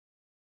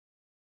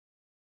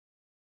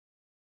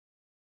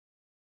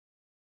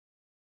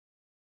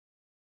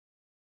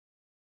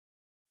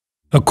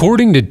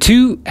According to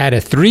 2 out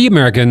of 3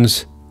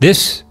 Americans,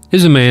 this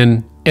is a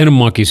man in a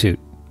monkey suit.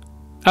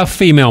 A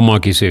female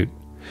monkey suit.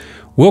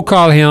 We'll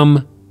call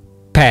him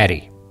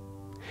Patty.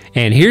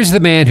 And here's the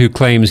man who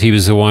claims he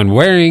was the one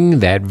wearing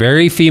that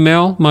very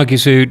female monkey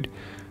suit.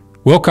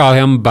 We'll call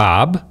him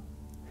Bob.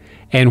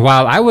 And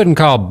while I wouldn't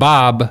call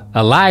Bob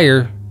a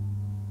liar,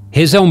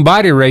 his own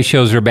body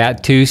ratios are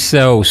about to,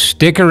 so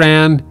stick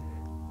around.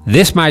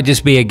 This might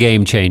just be a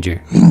game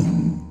changer.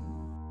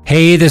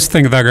 Hey, this is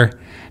ThinkerThunker.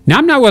 Now,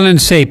 I'm not willing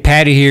to say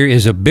Patty here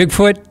is a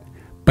Bigfoot,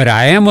 but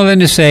I am willing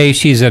to say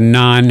she's a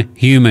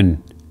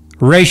non-human,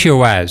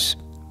 ratio-wise.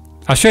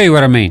 I'll show you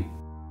what I mean.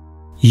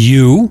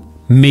 You,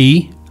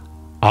 me,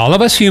 all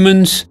of us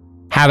humans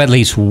have at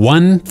least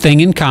one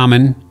thing in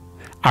common.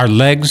 Our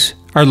legs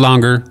are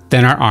longer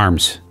than our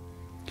arms.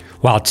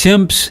 While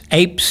chimps,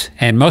 apes,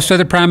 and most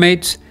other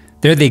primates,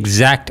 they're the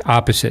exact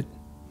opposite.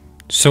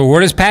 So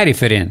where does Patty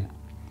fit in?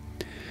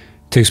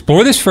 To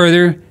explore this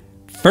further,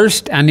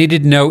 first I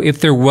needed to know if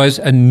there was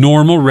a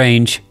normal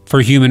range for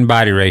human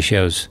body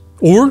ratios,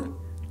 or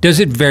does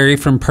it vary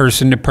from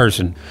person to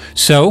person?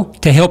 So,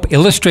 to help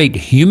illustrate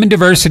human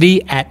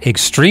diversity at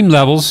extreme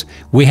levels,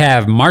 we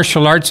have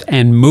martial arts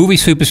and movie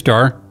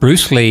superstar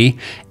Bruce Lee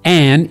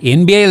and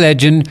NBA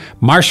legend,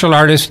 martial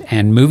artist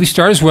and movie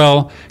star as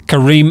well,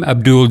 Kareem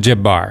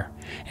Abdul-Jabbar.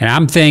 And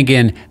I'm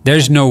thinking,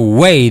 there's no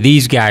way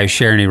these guys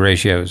share any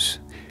ratios.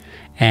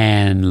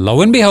 And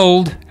lo and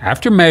behold,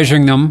 after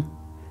measuring them,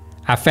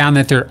 I found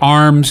that their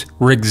arms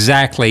were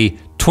exactly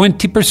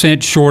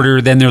 20%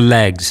 shorter than their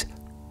legs.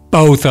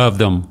 Both of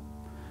them.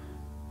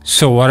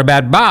 So what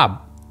about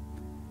Bob?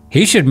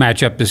 He should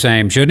match up the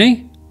same, shouldn't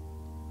he?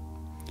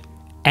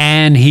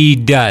 And he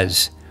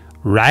does.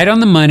 Right on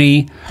the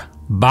money,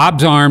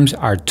 Bob's arms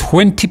are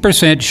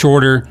 20%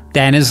 shorter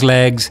than his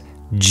legs,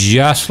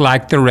 just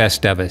like the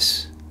rest of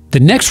us. The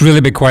next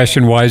really big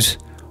question was,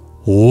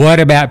 what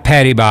about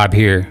Patty Bob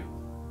here?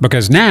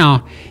 Because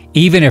now,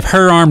 even if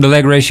her arm to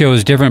leg ratio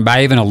is different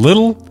by even a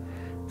little,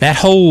 that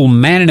whole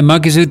man in a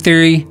monkey suit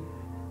theory,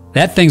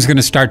 that thing's going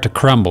to start to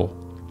crumble.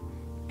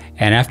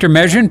 And after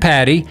measuring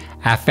Patty,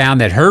 I found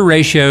that her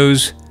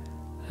ratios,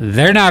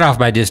 they're not off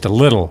by just a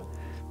little.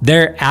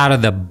 They're out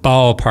of the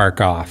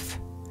ballpark off.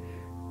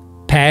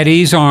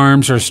 Patty's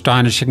arms are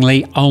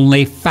astonishingly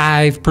only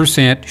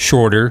 5%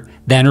 shorter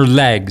than her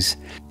legs.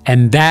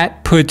 And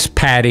that puts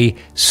Patty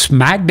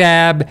smack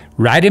dab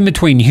right in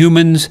between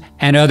humans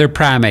and other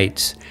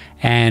primates.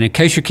 And in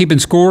case you're keeping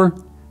score,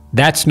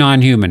 that's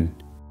non-human.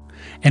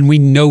 And we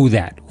know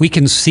that. We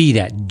can see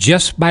that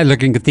just by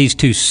looking at these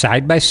two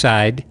side by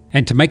side.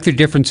 And to make their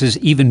differences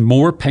even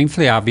more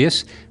painfully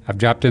obvious, I've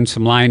dropped in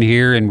some line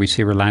here and we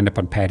see her lined up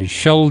on Patty's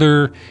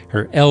shoulder,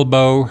 her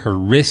elbow, her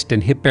wrist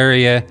and hip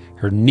area,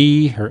 her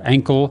knee, her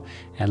ankle.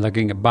 And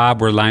looking at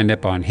Bob, we're lined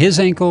up on his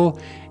ankle.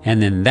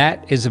 And then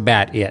that is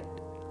about it.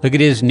 Look at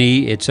his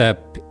knee, it's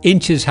up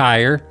inches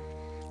higher,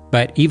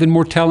 but even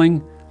more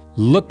telling,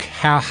 look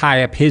how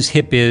high up his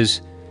hip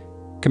is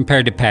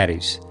compared to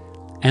Patty's.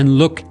 And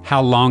look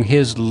how long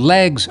his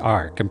legs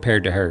are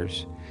compared to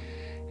hers.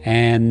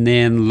 And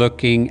then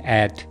looking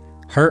at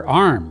her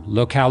arm,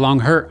 look how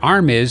long her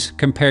arm is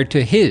compared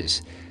to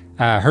his.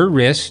 Her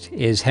wrist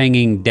is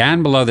hanging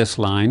down below this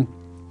line.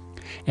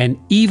 And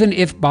even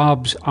if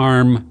Bob's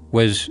arm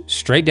was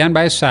straight down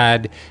by his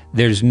side,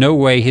 there's no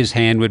way his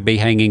hand would be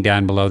hanging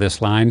down below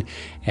this line.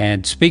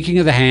 And speaking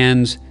of the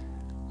hands,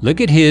 look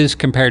at his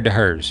compared to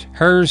hers.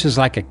 Hers is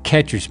like a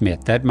catcher's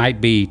mitt. That might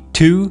be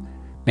 2,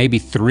 maybe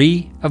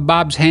 3 of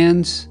Bob's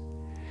hands.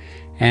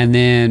 And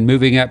then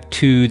moving up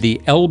to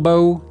the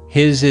elbow,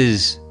 his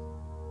is,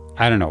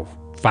 I don't know,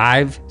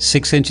 5,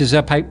 6 inches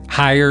up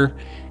higher.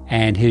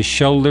 And his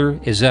shoulder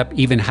is up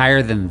even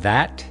higher than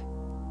that.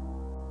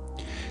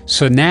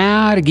 So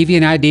now to give you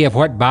an idea of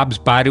what Bob's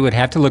body would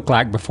have to look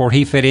like before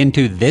he fit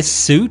into this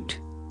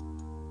suit.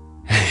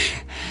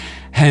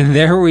 And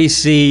there we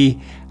see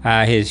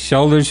his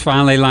shoulders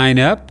finally line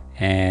up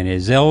and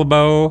his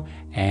elbow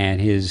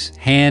and his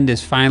hand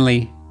is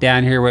finally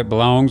down here where it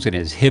belongs and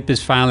his hip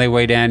is finally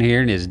way down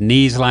here and his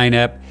knees line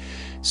up.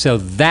 So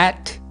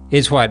that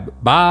is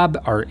what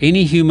Bob or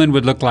any human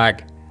would look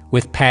like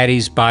with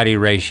Patty's body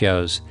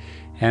ratios.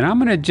 And I'm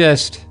going to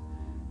just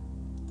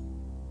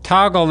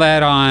toggle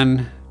that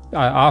on.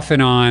 Off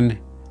and on,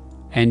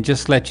 and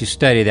just let you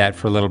study that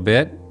for a little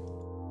bit.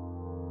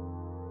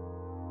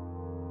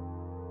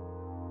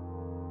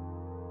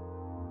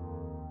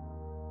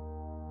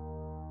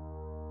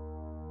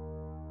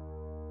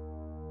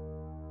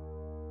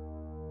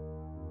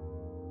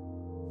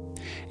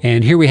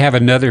 And here we have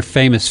another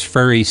famous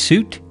furry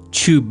suit,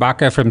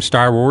 Chewbacca from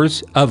Star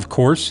Wars, of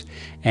course,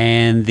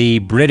 and the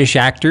British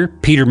actor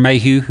Peter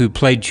Mayhew who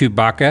played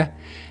Chewbacca.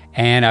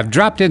 And I've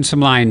dropped in some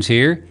lines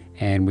here.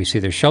 And we see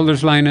their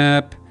shoulders line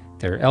up,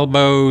 their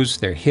elbows,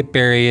 their hip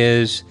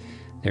areas,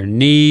 their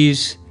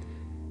knees.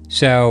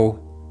 So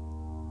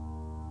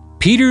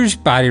Peter's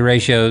body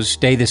ratios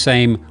stay the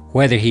same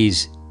whether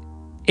he's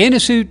in a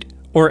suit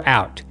or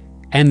out.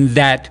 And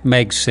that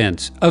makes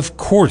sense. Of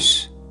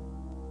course,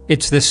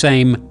 it's the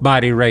same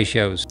body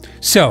ratios.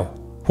 So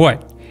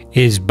what?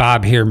 Is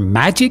Bob here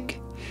magic?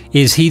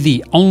 Is he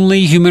the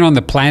only human on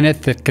the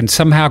planet that can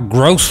somehow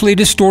grossly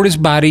distort his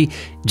body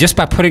just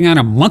by putting on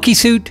a monkey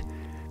suit?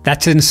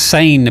 That's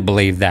insane to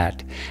believe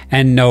that.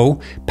 And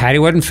no, Patty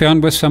wasn't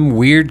filmed with some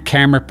weird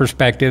camera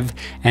perspective,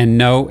 and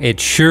no, it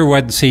sure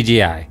wasn't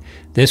CGI.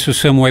 This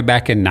was filmed way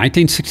back in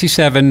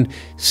 1967.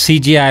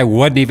 CGI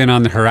wasn't even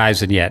on the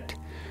horizon yet.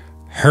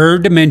 Her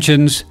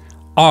dimensions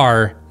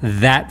are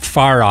that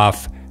far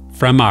off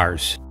from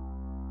ours.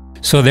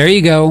 So there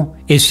you go.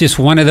 It's just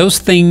one of those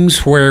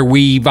things where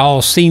we've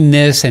all seen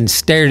this and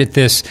stared at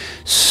this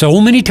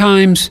so many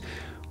times,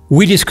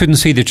 we just couldn't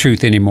see the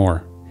truth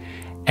anymore.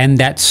 And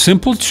that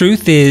simple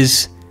truth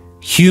is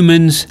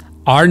humans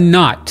are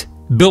not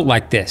built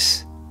like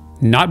this.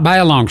 Not by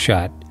a long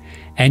shot.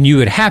 And you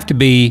would have to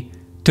be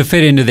to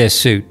fit into this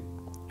suit.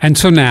 And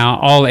so now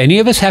all any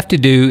of us have to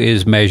do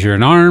is measure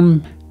an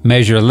arm,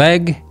 measure a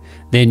leg,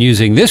 then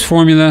using this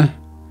formula,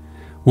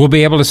 we'll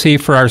be able to see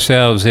for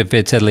ourselves if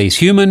it's at least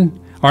human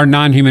or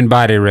non-human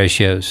body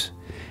ratios.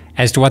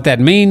 As to what that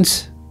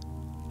means,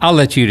 I'll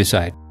let you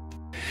decide.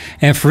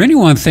 And for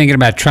anyone thinking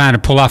about trying to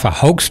pull off a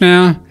hoax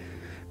now,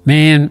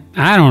 man,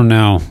 I don't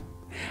know.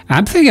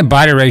 I'm thinking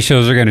body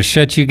ratios are going to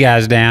shut you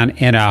guys down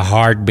in a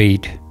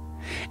heartbeat.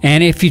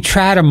 And if you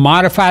try to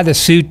modify the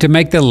suit to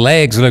make the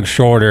legs look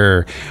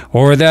shorter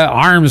or the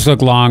arms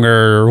look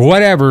longer or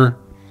whatever,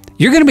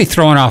 you're going to be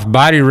throwing off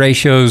body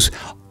ratios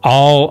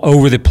all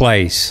over the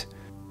place.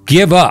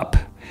 Give up.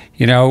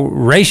 You know,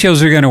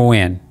 ratios are going to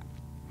win.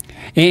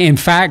 In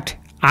fact,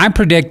 I'm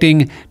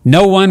predicting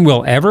no one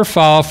will ever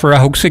fall for a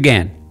hoax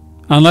again.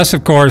 Unless,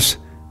 of course,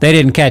 they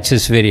didn't catch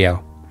this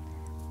video.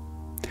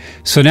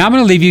 So now I'm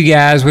going to leave you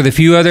guys with a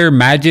few other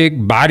magic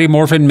body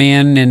morphing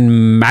men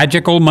in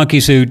magical monkey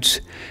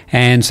suits,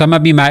 and some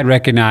of you might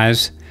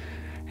recognize.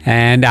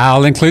 And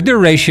I'll include their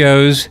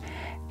ratios.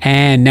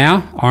 And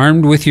now,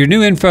 armed with your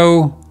new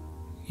info,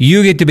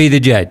 you get to be the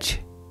judge.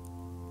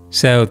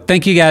 So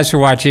thank you guys for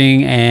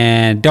watching,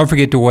 and don't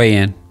forget to weigh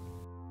in.